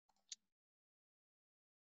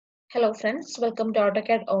Hello friends, welcome to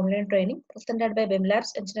AutoCAD online training presented by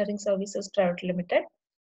BIMLABS Engineering Services Private Limited.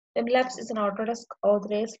 BIMLABS is an Autodesk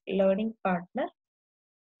authorized learning partner.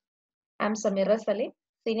 I am Sameera,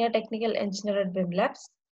 Senior Technical Engineer at BIMLABS.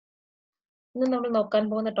 ഇന്ന് നമ്മൾ നോക്കാൻ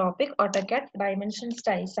പോകുന്ന topic AutoCAD Dimension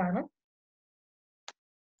Styles ആണ്.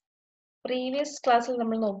 Previous ക്ലാസ്സിൽ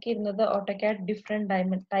നമ്മൾ നോക്കിയിരുന്നത് AutoCAD different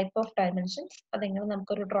type of dimensions. അതെങ്ങനെ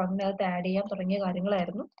നമുക്കൊരു ഡ്രോയിങ്ങിനകത്ത് add ചെയ്യാൻ തുടങ്ങിയ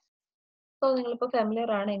കാര്യങ്ങളായിരുന്നു. So, you are familiar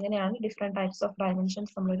with different types of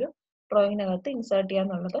dimensions drawing insert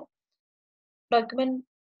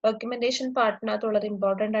documentation part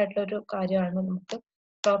important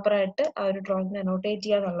proper drawing annotate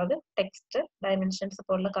text dimensions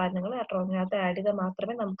drawing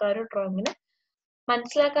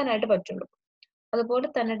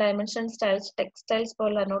drawing dimension styles textiles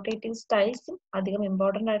annotating styles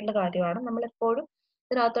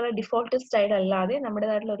important default style allade nammade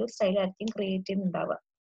oru style aayirikkum create cheyyunnundava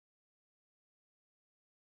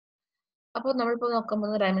appo nammal ipo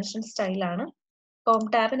nokkumbodhu dimension style aanu form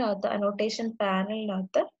tab inathu annotation panel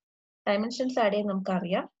inathu dimensions add cheyan namukku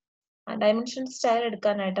ariyam dimension style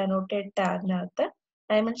edukkanayittu annotate tab inathu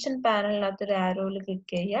dimension panel inathu oru arrow il click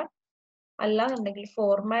cheya alla undengil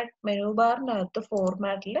format menu bar inathu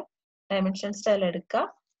format il dimension style edukka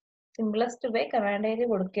simplest way command area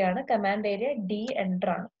കൊടുക്കുകയാണ് command area d enter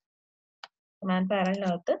ആണ് command panel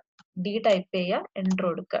നകത്ത് d type ചെയ്യുക enter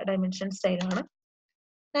കൊടുക്കുക dimension style ആണ്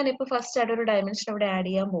ഞാൻ ഇപ്പോൾ first ആയിട്ട് ഒരു dimension ഇവിടെ ആഡ്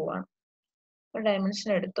ചെയ്യാൻ പോവാണ് ഒരു dimension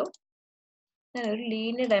എടുത്തു ഞാൻ ഒരു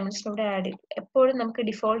linear dimension ഇവിടെ ആഡ് ചെയ്തു എപ്പോഴും നമുക്ക്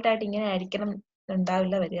ഡിഫോൾട്ട് ആയിട്ട് ഇങ്ങനെ ആയിരിക്കണം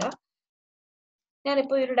ഉണ്ടാവില്ല വരിക ഞാൻ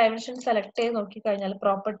ഇപ്പോൾ ഈ ഒരു dimension സെലക്ട് ചെയ്ത് നോക്കി കഴിഞ്ഞാൽ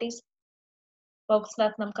പ്രോപ്പർട്ടീസ്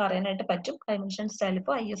ബോക്സിനകത്ത് നമുക്ക് അറിയാനായിട്ട് പറ്റും dimension style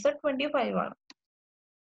ഇപ്പോൾ ISO 25 ആണ്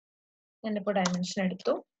ഞാൻ ഇപ്പോൾ dimension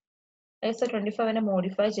എടുത്തു ISO 25 നെ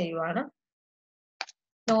മോഡിഫൈ ചെയ്യുവാണ്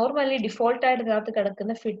നോർമലി ഡിഫോൾട്ട് ആയിട്ട് ഇതിനകത്ത്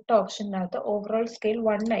കിടക്കുന്ന ഫിറ്റ് ഓപ്ഷനകത്ത് ഓവറോൾ സ്കെയിൽ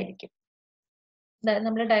 1 ആയിരിക്കും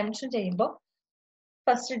നമ്മൾ ഡയമെൻഷൻ ചെയ്യുമ്പോൾ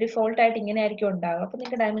ഫസ്റ്റ് ഡിഫോൾട്ട് ആയിട്ട് ഇങ്ങനെ ആയിരിക്കും ഉണ്ടാവുക അപ്പോൾ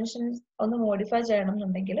നിങ്ങൾക്ക് ഡയമെൻഷൻ ഒന്ന് മോഡിഫൈ ചെയ്യണം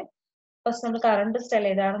എന്നുണ്ടെങ്കിൽ ഫസ്റ്റ് നമ്മൾ കറണ്ട് സ്റ്റൈൽ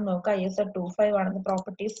ഏതാണെന്ന് നോക്കുക ISO 25 ആണെന്ന്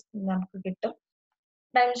പ്രോപ്പർട്ടീസ് നമുക്ക് കിട്ടും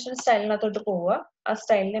ഡയമെൻഷൻ സ്റ്റൈലിനകത്തോട്ട് പോവുക ആ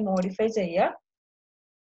സ്റ്റൈലിനെ മോഡിഫൈ ചെയ്യുക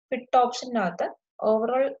fit ഓപ്ഷനകത്ത്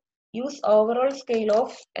overall use overall scale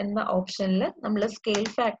of എന്ന ഓപ്ഷനിൽ നമ്മൾ സ്കെയിൽ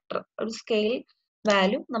ഫാക്ടർ ഒരു സ്കെയിൽ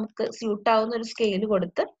വാല്യൂ നമുക്ക് സ്യൂട്ട് ആവുന്ന ഒരു സ്കെയിൽ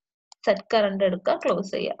കൊടുത്ത് സെറ്റ് കറണ്ട് എടുക്കുക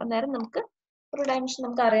ക്ലോസ് ചെയ്യുക അന്നേരം നമുക്ക് ഒരു ഡയമെൻഷൻ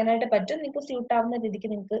നമുക്ക് അറിയാനായിട്ട് പറ്റും നിങ്ങൾക്ക് സ്യൂട്ട് ആവുന്ന രീതിക്ക്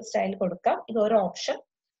നിങ്ങൾക്ക് സ്റ്റൈൽ കൊടുക്കാം ഇത് ഒരു ഓപ്ഷൻ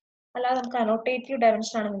അല്ലാതെ നമുക്ക് അനോട്ടേറ്റീവ്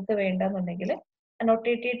ഡയമെൻഷൻ ആണ് നിങ്ങൾക്ക് വേണ്ടതെന്നുണ്ടെങ്കിൽ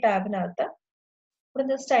അനോട്ടേറ്റീവ് ടാബിനകത്ത്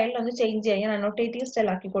ഇവിടുത്തെ സ്റ്റൈലിൽ ഒന്ന് ചേഞ്ച് ചെയ്യാൻ ഞാൻ അനോട്ടേറ്റീവ് സ്റ്റൈൽ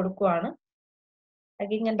ആക്കി കൊടുക്കുവാണ്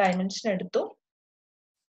അഗെയിൻ ഞാൻ ഡയമെൻഷൻ എടുത്തു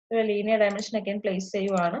ഒരു ലീനിയർ ഡയമെൻഷൻ അഗെയിൻ പ്ലേസ്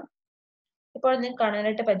ചെയ്യുവാണ് ഇപ്പോൾ നിങ്ങൾക്ക്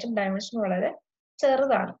കാണാനായിട്ട് പറ്റും ഡയമെൻഷൻ വളരെ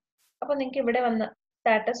ചെറുതാണ് അപ്പോൾ നിങ്ങൾക്ക് ഇവിടെ വന്ന്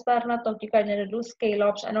സ്റ്റാറ്റസ് ബാറിനകത്ത് നോക്കിക്കഴിഞ്ഞാൽ ഒരു scale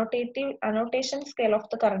option annotation scale of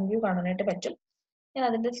the current view കാണാനായിട്ട് പറ്റും ഞാൻ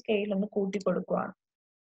അതിന്റെ സ്കെയിൽ ഒന്ന് കൂട്ടി കൊടുക്കുവാണ്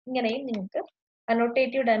ഇങ്ങനെയും നിങ്ങൾക്ക്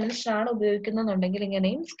അനോട്ടേറ്റീവ് ഡയമെൻഷൻ ആണ് ഉപയോഗിക്കുന്നുണ്ടെങ്കിൽ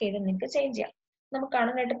ഇങ്ങനെയും സ്കെയിൽ നിങ്ങൾക്ക് ചേഞ്ച് ചെയ്യാം നമുക്ക്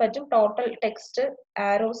കാണാനായിട്ട് പറ്റും ടോട്ടൽ ടെക്സ്റ്റ്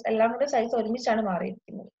ആരോസ് എല്ലാം കൂടെ സൈസ് ഒരുമിച്ചാണ്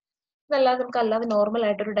മാറിയിരിക്കുന്നത് ഇതല്ലാതെ നമുക്ക് അല്ലാതെ നോർമൽ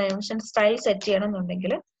ആയിട്ട് ഒരു ഡയമെൻഷൻ സ്റ്റൈൽ സെറ്റ് ചെയ്യണം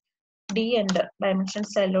എന്നുണ്ടെങ്കിൽ ഡി എൻ്റർ ഡയമെൻഷൻ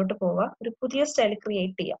സ്റ്റൈലിലോട്ട് പോവുക ഒരു പുതിയ സ്റ്റൈൽ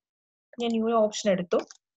ക്രിയേറ്റ് ചെയ്യാം ഞാൻ ന്യൂ ഓപ്ഷൻ എടുത്തു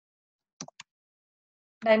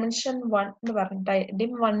ഡയമെൻഷൻ 1 എന്ന് പറഞ്ഞിട്ട്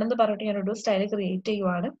ഡിം 1 എന്ന് പറഞ്ഞിട്ട് ഞാനൊരു സ്റ്റൈൽ ക്രിയേറ്റ്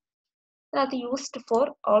ചെയ്യുവാണ് അത് യൂസ്ഡ് ഫോർ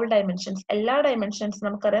ഓൾ ഡയമെൻഷൻസ് എല്ലാ ഡയമെൻഷൻസ്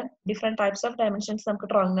നമുക്കറിയാം ഡിഫറെന്റ് ടൈപ്സ് ഓഫ് ഡയമെൻഷൻസ് നമുക്ക്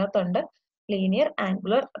ഡ്രോയിങ്ങിനകത്തുണ്ട് linear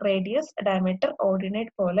angular radius diameter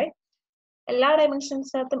ordinate പോലെ എല്ലാ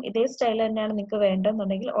ഡയമെൻഷൻസിനകത്തും ഇതേ സ്റ്റൈൽ തന്നെയാണ് നിങ്ങൾക്ക്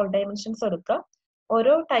വേണ്ടതെന്നുണ്ടെങ്കിൽ ഓൾ ഡയമെൻഷൻസ് എടുക്കുക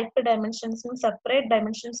ഓരോ ടൈപ്പ് ഡയമെൻഷൻസിനും സെപ്പറേറ്റ്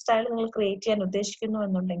ഡയമെൻഷൻ സ്റ്റൈൽ നിങ്ങൾ ക്രിയേറ്റ് ചെയ്യാൻ ഉദ്ദേശിക്കുന്നു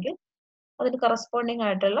എന്നുണ്ടെങ്കിൽ അതിന് കറസ്പോണ്ടിങ്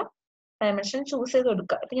ആയിട്ടുള്ള ഡയമെൻഷൻ ചൂസ് ചെയ്ത്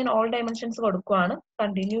കൊടുക്കുക ഇപ്പൊ ഞാൻ ഓൾ ഡയമെൻഷൻസ് കൊടുക്കുവാണ്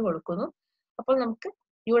കണ്ടിന്യൂ കൊടുക്കുന്നു അപ്പോൾ നമുക്ക്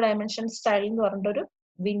ന്യൂ ഡയമെൻഷൻ സ്റ്റൈൽ എന്ന് പറഞ്ഞിട്ടൊരു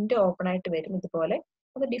വിൻഡോ ഓപ്പൺ ആയിട്ട് വരും ഇതുപോലെ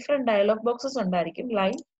അത് ഡിഫറെന്റ് ഡയലോഗ് ബോക്സസ് ഉണ്ടായിരിക്കും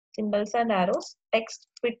line symbols and arrows text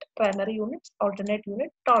fit primary units alternate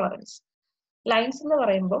unit tolerance lines എന്ന്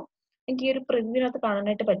പറയുമ്പോൾ എനിക്ക് ഈ ഒരു പ്രിവ്യൂവിനകത്ത്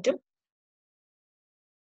കാണാനായിട്ട് പറ്റും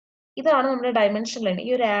ഇതാണ് നമ്മുടെ ഡയമെൻഷൻ ലൈൻ ഈ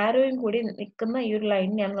ഒരു ആരോയും കൂടി നിൽക്കുന്ന ഈ ഒരു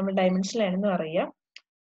ലൈനിനെയാണ് നമ്മൾ ഡയമെൻഷൻ ലൈൻ എന്ന് പറയുക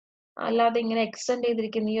അല്ലാതെ ഇങ്ങനെ എക്സ്റ്റെൻഡ്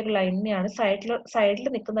ചെയ്തിരിക്കുന്ന ഈ ഒരു ലൈനിനെയാണ് സൈഡിൽ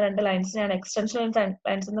നിൽക്കുന്ന രണ്ട് ലൈൻസിനെയാണ് എക്സ്റ്റൻഷൻ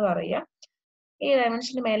ലൈൻസ് എന്ന് പറയുക ഈ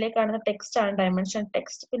ഡയമെൻഷന് മേലെ കാണുന്ന ടെക്സ്റ്റ് ആണ് ഡയമെൻഷൻ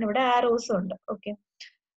ടെക്സ്റ്റ് പിന്നെ ഇവിടെ ആരോസും ഉണ്ട് ഓക്കെ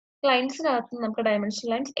ലൈൻസിനകത്ത് നമുക്ക് ഡയമെൻഷൻ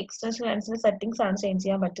ലൈൻസ് എക്സ്റ്റൻഷൻ ലൈൻസിന്റെ സെറ്റിംഗ്സ് ആണ് ചേഞ്ച്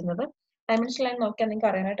ചെയ്യാൻ പറ്റുന്നത് ഡയമെൻഷൻ ലൈൻ നോക്കിയാൽ നിങ്ങൾക്ക്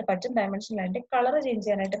അറിയാനായിട്ട് പറ്റും ഡയമെൻഷൻ ലൈനിന്റെ കളർ ചേഞ്ച്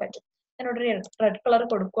ചെയ്യാനായിട്ട് പറ്റും ഞാനിവിടെ റെഡ് കളർ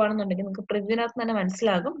കൊടുക്കുകയാണെന്നുണ്ടെങ്കിൽ നിങ്ങൾക്ക് പ്രിവ്യൂവിനകത്ത് തന്നെ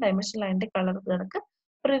മനസ്സിലാകും ഡയമെൻഷൻ ലൈനിന്റെ കളർ കണക്ക്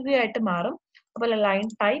പ്രിവ്യൂ ആയിട്ട് മാറും അതുപോലെ line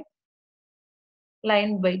type line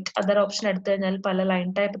wait other option എടുത്തു കഴിഞ്ഞാൽ പല ലൈൻ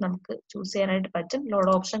ടൈപ്പ് നമുക്ക് ചൂസ് ചെയ്യാനായിട്ട് പറ്റും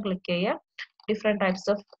ലോഡ് ഓപ്ഷൻ ക്ലിക്ക് ചെയ്യുക different types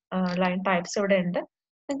of line types ഇവിടെ ഉണ്ട്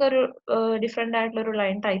നിങ്ങൾക്ക് ഒരു ഡിഫറെന്റ് ആയിട്ടുള്ള ഒരു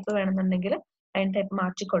ലൈൻ ടൈപ്പ് വേണമെന്നുണ്ടെങ്കിൽ ലൈൻ ടൈപ്പ്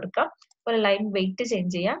മാറ്റി കൊടുക്കാം. അതുപോലെ ലൈൻ വെയിറ്റ്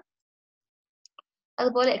ചേഞ്ച് ചെയ്യാം.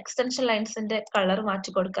 അതുപോലെ എക്സ്റ്റൻഷൻ ലൈൻസിന്റെ കളർ മാറ്റി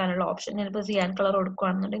കൊടുക്കാനുള്ള ഓപ്ഷൻ ഞാനിപ്പോൾ സിയാൻ കളർ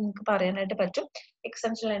കൊടുക്കുകയാണെന്നുണ്ടെങ്കിൽ നിങ്ങൾക്ക് പറയാനായിട്ട് പറ്റും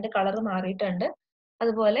എക്സ്റ്റൻഷൻ ലൈനിന്റെ കളർ മാറിയിട്ടുണ്ട്.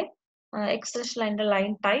 അതുപോലെ എക്സ്റ്റൻഷൻ ലൈനിന്റെ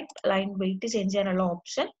line type, line wait change ചെയ്യാനുള്ള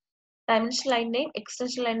ഓപ്ഷൻ, ഡയമെൻഷൻ ലൈനിനെയും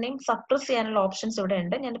എക്സ്റ്റൻഷൻ ലൈനിനെയും സപ്രസ് ചെയ്യാനുള്ള ഓപ്ഷൻസ് ഇവിടെ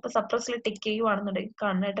ഉണ്ട്. ഞാനിപ്പോൾ സപ്രസിൽ ടിക്ക് ചെയ്യുവാണെന്നുണ്ടെങ്കിൽ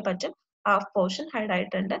കാണാനായിട്ട് പറ്റും ഹാഫ് പോർഷൻ ഹൈഡ്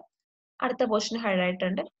ആയിട്ടുണ്ട്, അടുത്ത പോർഷൻ ഹൈഡ്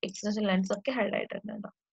ആയിട്ടുണ്ട്, എക്സ്റ്റൻഷൻ ലൈൻസ് ഒക്കെ ഹൈഡ് ആയിട്ടുണ്ട്.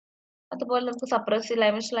 അതുപോലെ നമുക്ക് സപ്രസ്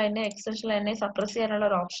ഡയമെൻഷൻ ലൈനിനെ എക്സ്റ്റൻഷൻ ലൈനിനെ സപ്രസ് ചെയ്യാനുള്ള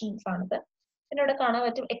ഒരു ഓപ്ഷൻസ് ആണിത്. പിന്നെ ഇവിടെ കാണാൻ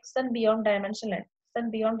പറ്റും extend beyond dimension line.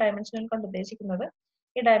 Extend beyond dimension line കൊണ്ട് ഉദ്ദേശിക്കുന്നത്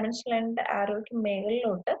ഈ ഡയമെൻഷൻ ലൈനിന്റെ ആരോയ്ക്ക്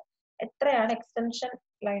മേളിലോട്ട് എത്രയാണ് എക്സ്റ്റൻഷൻ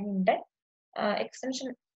ലൈനിന്റെ എക്സ്റ്റൻഷൻ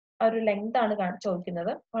ഒരു ലെങ്ത് ആണ്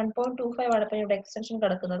ചോദിക്കുന്നത്. 1.25 ആണ് ഇപ്പോൾ ഇവിടെ എക്സ്റ്റൻഷൻ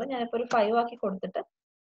കിടക്കുന്നത്. ഞാനിപ്പോൾ ഒരു 5 ആക്കി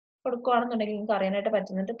കൊടുക്കുകയാണെന്നുണ്ടെങ്കിൽ നിങ്ങൾക്ക് അറിയാനായിട്ട്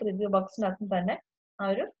പറ്റുന്നത് പ്രിവ്യൂ ബോക്സിനകത്ത് തന്നെ ആ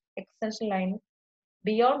ഒരു extension line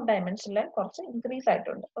beyond dimension line കുറച്ച് ഇൻക്രീസ്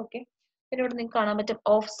ആയിട്ടുണ്ട്. ഓക്കെ, പിന്നെ ഇവിടെ നിങ്ങൾക്ക് കാണാൻ പറ്റും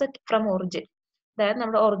ഓഫ്സെറ്റ് ഫ്രം ഒറിജിൻ. അതായത്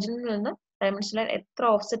നമ്മുടെ ഒറിജിനിൽ നിന്ന് ഡയമെൻഷൻ ലൈൻ എത്ര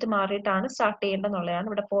ഓഫ്സെറ്റ് മാറിയിട്ടാണ് സ്റ്റാർട്ട് ചെയ്യേണ്ടതെന്നുള്ളതാണ്.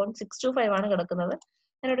 ഇവിടെ 0.625 ആണ് കിടക്കുന്നത്.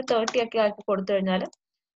 ഞാനിവിടെ 30 ഒക്കെ ആക്കി കൊടുത്തു കഴിഞ്ഞാൽ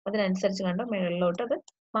അതിനനുസരിച്ച് കണ്ട് മുകളിലോട്ട് അത്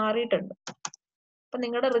മാറിയിട്ടുണ്ട്. അപ്പൊ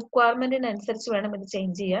നിങ്ങളുടെ റിക്വയർമെന്റിനനുസരിച്ച് വേണം ഇത്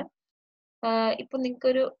ചേഞ്ച് ചെയ്യാൻ. ഇപ്പൊ നിങ്ങൾക്ക്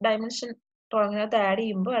ഒരു ഡയമെൻഷൻ ഡ്രോയിങ്ങിനകത്ത് ആഡ്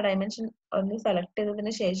ചെയ്യുമ്പോൾ ആ ഡയമെൻഷൻ ഒന്ന് സെലക്ട്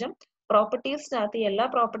ചെയ്തതിന് ശേഷം പ്രോപ്പർട്ടീസിനകത്ത് എല്ലാ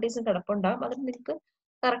പ്രോപ്പർട്ടീസും കിടപ്പുണ്ടാകും. അതിൽ നിങ്ങൾക്ക്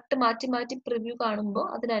കറക്റ്റ് മാറ്റി മാറ്റി പ്രിവ്യൂ കാണുമ്പോൾ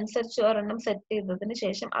അതിനനുസരിച്ച് ഒരെണ്ണം സെറ്റ് ചെയ്തതിന്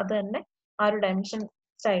ശേഷം അത് തന്നെ ആ ഒരു ഡയമെൻഷൻ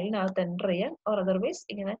സ്റ്റൈലിനകത്ത് എൻ്റർ ചെയ്യാം. ഓർ അതർവൈസ്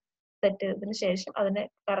ഇങ്ങനെ സെറ്റ് ചെയ്തതിന് ശേഷം അതിനെ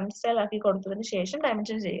കറണ്ട് സ്റ്റൈൽ ആക്കി കൊടുത്തതിന് ശേഷം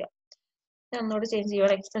ഡയമെൻഷൻ ചെയ്യുക. ഞാൻ ഒന്നുകൂടി ചേഞ്ച്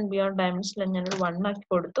ചെയ്യുക. എക്സ്റ്റെൻഡ് ബിയോണ്ട് ഡയമെൻഷൻ ഞാനൊരു 1 ആക്കി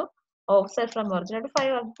കൊടുത്തു. ഓഫ്സെറ്റ് ഫ്രം ഒറിജിൻ ആയിട്ട്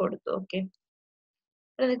 5 ആക്കി കൊടുത്തു. ഓക്കെ,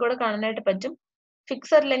 നിങ്ങൾക്ക് ഇവിടെ കാണാനായിട്ട് പറ്റും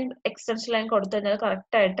ഫിക്സഡ് ലെങ്ത് എക്സ്റ്റൻഷൻ ലൈൻ കൊടുത്തു കഴിഞ്ഞാൽ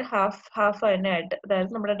കറക്റ്റ് ആയിട്ട് ഹാഫ് തന്നെ ആയിട്ട്,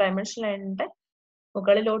 അതായത് നമ്മുടെ ഡയമെൻഷൻ ലൈനിന്റെ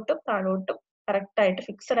മുകളിലോട്ടും താഴോട്ടും കറക്റ്റ് ആയിട്ട്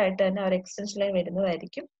ഫിക്സഡ് ആയിട്ട് തന്നെ ഒരു എക്സ്റ്റൻഷൻ ലൈൻ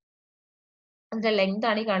വരുന്നതായിരിക്കും. അതിന്റെ ലെങ്ത്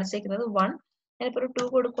ആണ് ഈ കാണിച്ചിരിക്കുന്നത് 1. ഞാനിപ്പോൾ ഒരു 2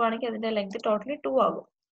 കൊടുക്കുവാണെങ്കിൽ അതിന്റെ ലെങ്ത് ടോട്ടലി 2 ആകും.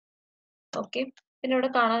 ഓക്കെ, പിന്നെ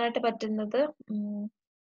ഇവിടെ കാണാനായിട്ട് പറ്റുന്നത്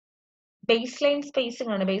ബേസ് ലൈൻ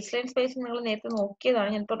സ്പേസിംഗ് ആണ്. ബേസ് ലൈൻ സ്പേസിംഗ് നിങ്ങൾ നേരത്തെ നോക്കിയതാണ്.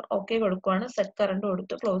 ഞാനിപ്പോൾ ഓക്കെ കൊടുക്കുവാണ്, സെറ്റ് കറണ്ട്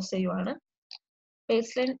കൊടുത്ത് ക്ലോസ് ചെയ്യുവാണ്.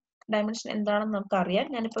 ബേസ് ലൈൻ ഡയമെൻഷൻ എന്താണെന്ന് നമുക്ക് അറിയാം.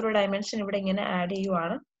 ഞാനിപ്പോൾ ഒരു ഡയമെൻഷൻ ഇവിടെ ഇങ്ങനെ ആഡ്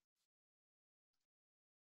ചെയ്യുവാണ്.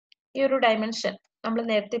 ഈ ഒരു ഡയമെൻഷൻ നമ്മൾ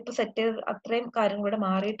നേരത്തെ ഇപ്പൊ സെറ്റ് ചെയ്ത് അത്രയും കാര്യങ്ങൾ ഇവിടെ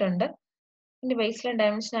മാറിയിട്ടുണ്ട്. ഇനി ബേസ് ലൈൻ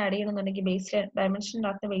ഡയമെൻഷൻ ആഡ് ചെയ്യണമെന്നുണ്ടെങ്കിൽ base line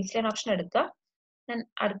ഡയമെൻഷനകത്ത് base line option എടുക്കുക. ഞാൻ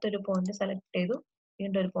അടുത്തൊരു പോയിന്റ് സെലക്ട് ചെയ്തു,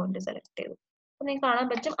 വീണ്ടും ഒരു പോയിന്റ് സെലക്ട് ചെയ്തു. അപ്പൊ നിങ്ങൾക്ക് കാണാൻ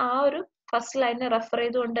പറ്റും ആ ഒരു ഫസ്റ്റ് ലൈനിനെ റെഫർ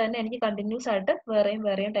ചെയ്തുകൊണ്ട് തന്നെ എനിക്ക് കണ്ടിന്യൂസ് ആയിട്ട് വേറെയും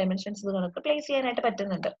ഡയമെൻഷൻസ് ഇത് കണക്ക് പ്ലേസ് ചെയ്യാനായിട്ട്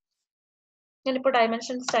പറ്റുന്നുണ്ട്. ഞാനിപ്പോൾ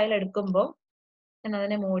ഡയമെൻഷൻ സ്റ്റൈൽ എടുക്കുമ്പോൾ ഞാൻ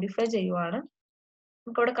അതിനെ മോഡിഫൈ ചെയ്യുവാണ്.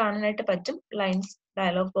 നമുക്ക് ഇവിടെ കാണാനായിട്ട് പറ്റും ലൈൻസ്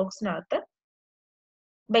ഡയലോഗ് ബോക്സിനകത്ത്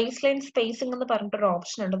ബേസ് ലൈൻ സ്പേസിംഗ് എന്ന് പറഞ്ഞിട്ടൊരു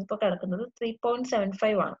ഓപ്ഷൻ ഉണ്ട്. ഇതിപ്പോൾ കിടക്കുന്നത്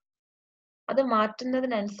 3.75 ആണ്. അത്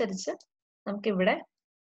മാറ്റുന്നതിനനുസരിച്ച് നമുക്കിവിടെ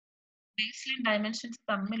ബേസ് ലൈൻ ഡയമെൻഷൻസ്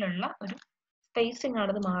തമ്മിലുള്ള ഒരു സ്പേസിംഗ്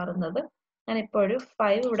ആണ് ഇത് മാറുന്നത്. ഞാനിപ്പോൾ ഒരു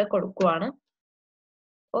 5 ഇവിടെ കൊടുക്കുവാണ്.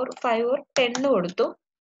 or 5 or 10 കൊടുത്തു,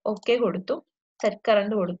 ഓക്കെ കൊടുത്തു, സെറ്റ്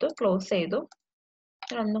കറണ്ട് കൊടുത്തു, ക്ലോസ് ചെയ്തു.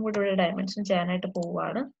 ഞാൻ ഒന്നും കൂടി ഇവിടെ ഡയമെൻഷൻ ചെയ്യാനായിട്ട്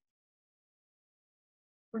പോവുകയാണ്.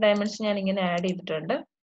 ഡയമെൻഷൻ ഞാൻ ഇങ്ങനെ ആഡ് ചെയ്തിട്ടുണ്ട്.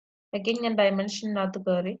 അഗൈൻ ഞാൻ ഡയമെൻഷനകത്ത്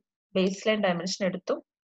കയറി ബേസ് ലൈൻ ഡയമെൻഷൻ എടുത്തു.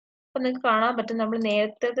 അപ്പൊ നിങ്ങൾക്ക് കാണാൻ പറ്റും നമ്മൾ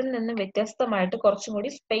നേരത്തേതിൽ നിന്ന് വ്യത്യസ്തമായിട്ട് കുറച്ചും കൂടി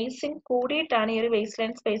സ്പേസിംഗ് കൂടിയിട്ടാണ് ഈ ഒരു ബേസ്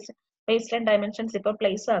ലൈൻ ഡയമെൻഷൻസ് ഇപ്പോൾ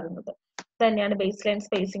പ്ലേസ് ആകുന്നത്. തന്നെയാണ് ബേസ് ലൈൻ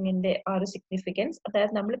സ്പേസിംഗിന്റെ ആ ഒരു സിഗ്നിഫിക്കൻസ്.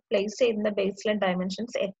 അതായത് നമ്മൾ പ്ലേസ് ചെയ്യുന്ന ബേസ് ലൈൻ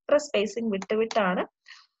ഡയമെൻഷൻസ് എത്ര സ്പേസിംഗ് വിട്ടാണ്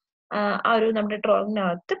ആ ഒരു നമ്മുടെ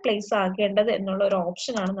ഡ്രോയിങ്ങിനകത്ത് പ്ലേസ് ആകേണ്ടത് എന്നുള്ള ഒരു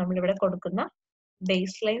ഓപ്ഷൻ ആണ് നമ്മൾ ഇവിടെ കൊടുക്കുന്ന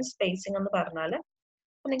ബേസ് ലൈൻ സ്പേസിംഗ് എന്ന് പറഞ്ഞാൽ.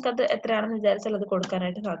 നിങ്ങൾക്ക് അത് എത്രയാണെന്ന് വിചാരിച്ചാൽ അത്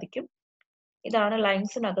കൊടുക്കാനായിട്ട് സാധിക്കും. ഇതാണ്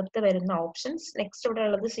ലൈൻസിനകത്ത് വരുന്ന ഓപ്ഷൻസ്. നെക്സ്റ്റ് ഇവിടെ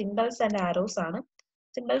ഉള്ളത് സിംബൽസ് ആൻഡ് ആരോസ് ആണ്.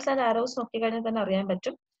 സിംബൽസ് ആൻഡ് ആരോസ് നോക്കിക്കഴിഞ്ഞാൽ തന്നെ അറിയാൻ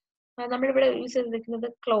പറ്റും. നമ്മളിവിടെ യൂസ് ചെയ്തിരിക്കുന്നത്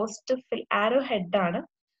ക്ലോസ്ഡ് ഫിൽ ആരോ ഹെഡ് ആണ്.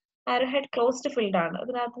 ആരോ ഹെഡ് ക്ലോസ്ഡ് ഫിൽഡ് ആണ്.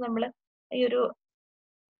 അതിനകത്ത് നമ്മൾ ഈ ഒരു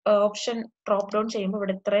ഓപ്ഷൻ ഡ്രോപ്പ് ഡൗൺ ചെയ്യുമ്പോൾ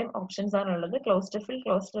ഇവിടെ ഇത്രയും ഓപ്ഷൻസ് ആണ് ഉള്ളത്. ക്ലോസ്ഡ് ഫിൽ,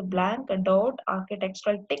 closed blank, dot,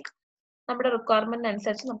 architectural tick. നമ്മുടെ റിക്വയർമെന്റ്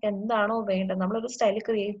അനുസരിച്ച് നമുക്ക് എന്താണോ വേണ്ടത് നമ്മളൊരു സ്റ്റൈൽ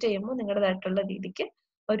ക്രിയേറ്റ് ചെയ്യുമ്പോൾ നിങ്ങളുടേതായിട്ടുള്ള രീതിക്ക്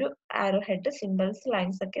ഒരു ആരോ ഹെഡ്, സിംബൽസ്,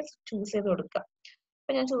 ലൈൻസ് ഒക്കെ ചൂസ് ചെയ്ത് കൊടുക്കുക.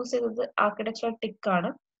 അപ്പൊ ഞാൻ ചൂസ് ചെയ്തത് ആർക്കിടെക്ചറൽ ടിക്ക്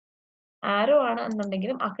ആണ്. ആരോ ആണ്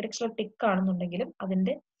എന്നുണ്ടെങ്കിലും ആർക്കിടെക്ചറൽ ടിക്ക് ആണെന്നുണ്ടെങ്കിലും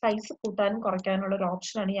അതിന്റെ സൈസ് കൂട്ടാനും കുറയ്ക്കാനുള്ള ഒരു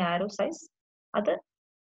ഓപ്ഷനാണ് ഈ ആരോ സൈസ്. അത്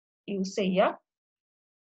യൂസ് ചെയ്യുക.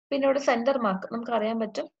 പിന്നെ ഇവിടെ സെന്റർ മാർക്ക് നമുക്ക് അറിയാൻ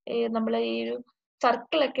പറ്റും. നമ്മൾ ഈ ഒരു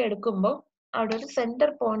സർക്കിൾ ഒക്കെ എടുക്കുമ്പോൾ അവിടെ ഒരു സെന്റർ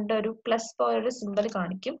പോയിന്റ് ഒരു പ്ലസ് പോലെ ഒരു സിമ്പൽ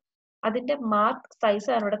കാണിക്കും. അതിന്റെ മാർക്ക് സൈസ്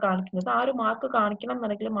ആണ് ഇവിടെ കാണിക്കുന്നത്. ആ ഒരു മാർക്ക് കാണിക്കണം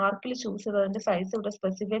എന്നുണ്ടെങ്കിൽ മാർക്കിൽ ചൂസ് ചെയ്ത് അതിന്റെ സൈസ് ഇവിടെ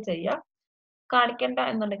സ്പെസിഫൈ ചെയ്യുക. കാണിക്കേണ്ട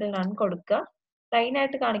എന്നുണ്ടെങ്കിൽ നൺ കൊടുക്കുക. ലൈൻ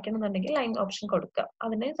ആയിട്ട് കാണിക്കണമെന്നുണ്ടെങ്കിൽ ലൈൻ ഓപ്ഷൻ കൊടുക്കുക.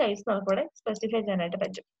 അതിന്റെ സൈസ് നമുക്ക് ഇവിടെ സ്പെസിഫൈ ചെയ്യാനായിട്ട്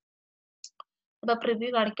പറ്റും. അപ്പൊ പ്രിവ്യൂ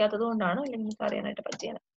കാണിക്കാത്തത് കൊണ്ടാണ്, അല്ലെങ്കിൽ നിങ്ങൾക്ക് അറിയാനായിട്ട്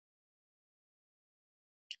പറ്റിയത്.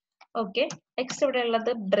 ഓക്കെ, നെക്സ്റ്റ് ഇവിടെ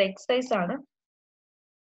ഉള്ളത് ബ്രേക്ക് സൈസ് ആണ്.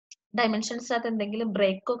 ഡയമെൻഷൻസിനകത്ത് എന്തെങ്കിലും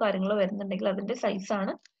ബ്രേക്കോ കാര്യങ്ങളോ വരുന്നുണ്ടെങ്കിൽ അതിന്റെ സൈസ്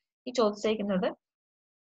ആണ് ഈ ചോദിച്ചേക്കുന്നത്.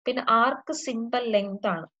 പിന്നെ ആർക്ക് സിമ്പിൾ ലെങ്ത്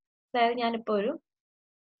ആണ്. അതായത് ഞാനിപ്പോ ഒരു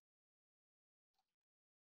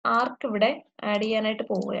ആർക്ക് ഇവിടെ ആഡ് ചെയ്യാനായിട്ട്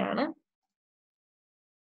പോവുകയാണ്.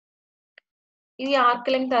 ഈ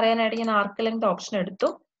ആർക്ക് ലെങ്ത് അറിയാനായിട്ട് ഞാൻ ആർക്ക് ലെങ്ത് ഓപ്ഷൻ എടുത്തു.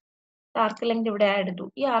 ആർക്ക് ലെങ്ത് ഇവിടെ ആഡ് ചെയ്തു.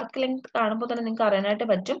 ഈ ആർക്ക് ലെങ്ത് കാണുമ്പോൾ തന്നെ നിങ്ങൾക്ക് അറിയാനായിട്ട്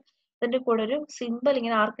പറ്റും, ഇതിന്റെ കൂടെ ഒരു സിമ്പിൾ,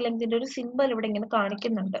 ഇങ്ങനെ ആർക്ക് ലെങ്തിന്റെ ഒരു സിമ്പിൾ ഇവിടെ ഇങ്ങനെ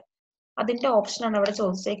കാണിക്കുന്നുണ്ട്. അതിന്റെ ഓപ്ഷനാണ് അവിടെ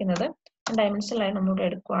ചോദിച്ചേക്കുന്നത്. ഡയമെൻഷൻ ലൈൻ നമ്മളിവിടെ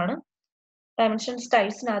എടുക്കുവാണ്. ഡയമെൻഷൻ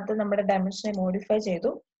സ്റ്റൈൽസിനകത്ത് നമ്മുടെ ഡയമെൻഷനെ മോഡിഫൈ ചെയ്തു.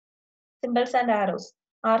 Symbols and arrows.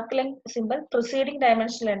 Arc length simple preceding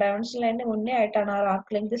dimension line, dimension ലൈനിന് മുന്നേ ആയിട്ടാണ് ആ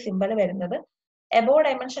ആർക്ക് ലെങ്ത് സിമ്പിൾ വരുന്നത്. എബോ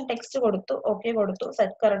ഡയമെൻഷൻ ടെക്സ്റ്റ് കൊടുത്തു, ഓക്കെ കൊടുത്തു,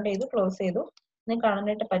 സെറ്റ് കറണ്ട് ചെയ്തു, ക്ലോസ് ചെയ്തു. നിങ്ങൾക്ക്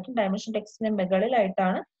കാണാനായിട്ട് പറ്റും ഡയമെൻഷൻ ടെക്സ്റ്റിന്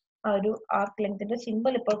മുകളിലായിട്ടാണ് ആ ഒരു ആർക്ക് ലെങ്തിന്റെ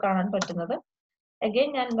സിമ്പിൾ ഇപ്പോൾ കാണാൻ പറ്റുന്നത്. അഗൈൻ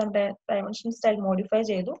ഞാൻ നമ്മുടെ ഡയമെൻഷൻ സ്റ്റൈൽ മോഡിഫൈ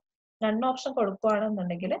ചെയ്തു. രണ്ട് ഓപ്ഷൻ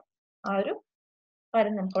കൊടുക്കുകയാണെന്നുണ്ടെങ്കിൽ ആ ഒരു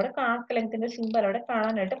കാര്യം നമുക്ക് അവിടെ ആർക്ക് ലെങ്തിന്റെ സിമ്പിൾ അവിടെ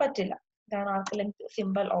കാണാനായിട്ട് പറ്റില്ല. ഇതാണ് arc length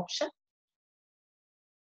simple option.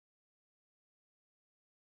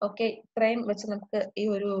 Okay, ഇത്രയും വെച്ച് നമുക്ക് ഈ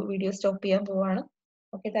ഒരു വീഡിയോ സ്റ്റോപ്പ് ചെയ്യാൻ പോവാണ്.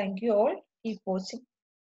 Okay, thank you all, keep watching.